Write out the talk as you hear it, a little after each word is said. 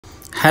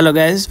Hello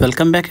guys,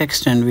 welcome back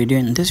extend video.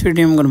 In this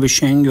video I'm going to be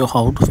showing you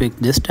how to fix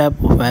this type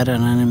of error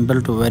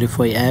unable to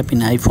verify app in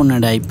iPhone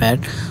and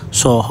iPad.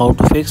 So how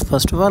to fix?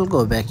 First of all,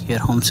 go back to your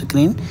home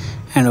screen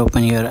and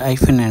open your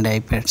iPhone and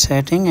iPad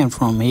setting, and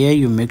from here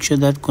you make sure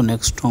that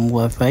connect strong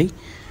Wi-Fi.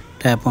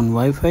 Tap on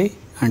Wi-Fi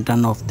and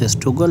turn off this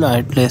toggle.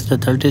 At least the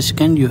 30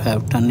 seconds you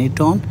have turned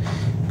it on.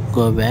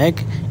 Go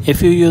back.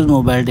 If you use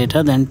mobile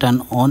data, then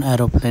turn on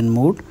aeroplane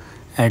mode.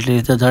 At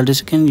least the 30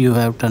 seconds you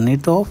have turned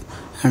it off,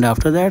 and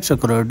after that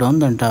scroll down,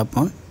 then tap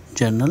on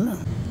journal,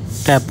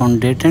 tap on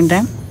date and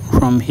time.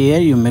 From here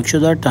you make sure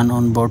that turn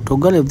on board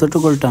toggle. If the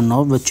toggle turn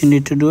off, what you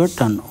need to do is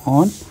turn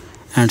on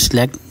and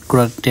select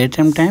correct date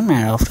and time,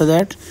 and after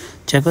that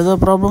check whether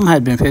the problem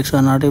has been fixed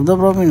or not. If the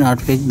problem is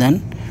not fixed,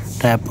 then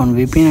tap on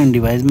VPN and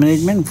device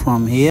management.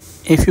 From here,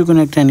 if you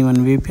connect any one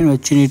VPN,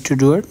 what you need to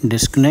do is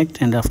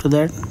disconnect, and after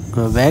that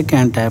go back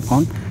and tap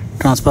on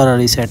transfer or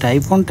reset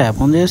iPhone.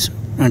 Tap on this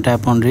and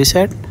tap on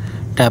reset.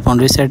 Tap on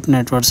reset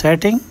network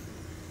setting.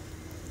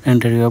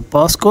 Enter your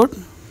passcode.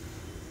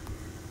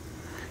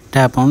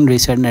 Tap on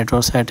reset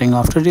network setting.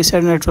 After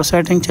reset network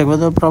setting, check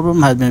whether the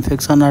problem has been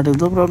fixed or not. If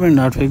the problem is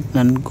not fixed,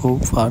 then go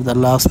for the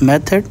last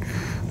method.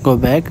 Go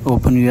back,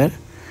 open your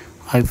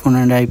iPhone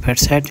and iPad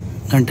setting,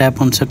 then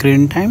tap on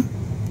screen time,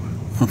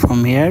 and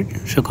from here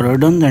scroll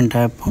down, then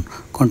tap on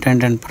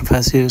content and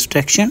privacy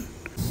restriction,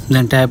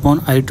 then tap on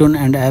iTunes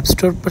and App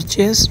Store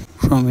purchase.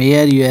 From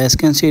here you as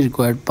can see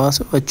required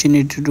password. What you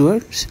need to do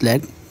is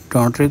select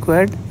don't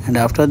require, and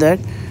after that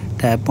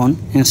tap on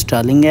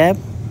installing app,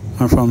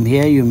 and from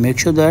here you make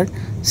sure that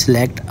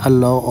select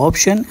allow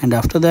option, and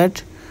after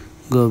that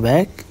go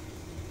back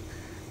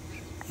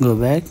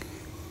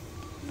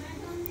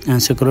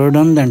and scroll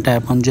down, then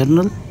tap on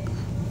journal,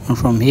 and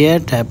from here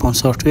tap on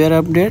software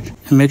update,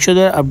 and make sure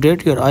that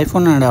update your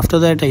iPhone, and after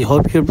that I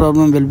hope your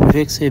problem will be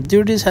fixed. If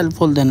this is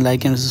helpful, then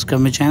like and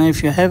subscribe my channel.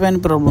 If you have any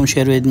problem,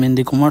 share with me in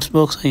the comments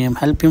box. I am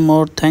helping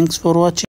more. Thanks for watching.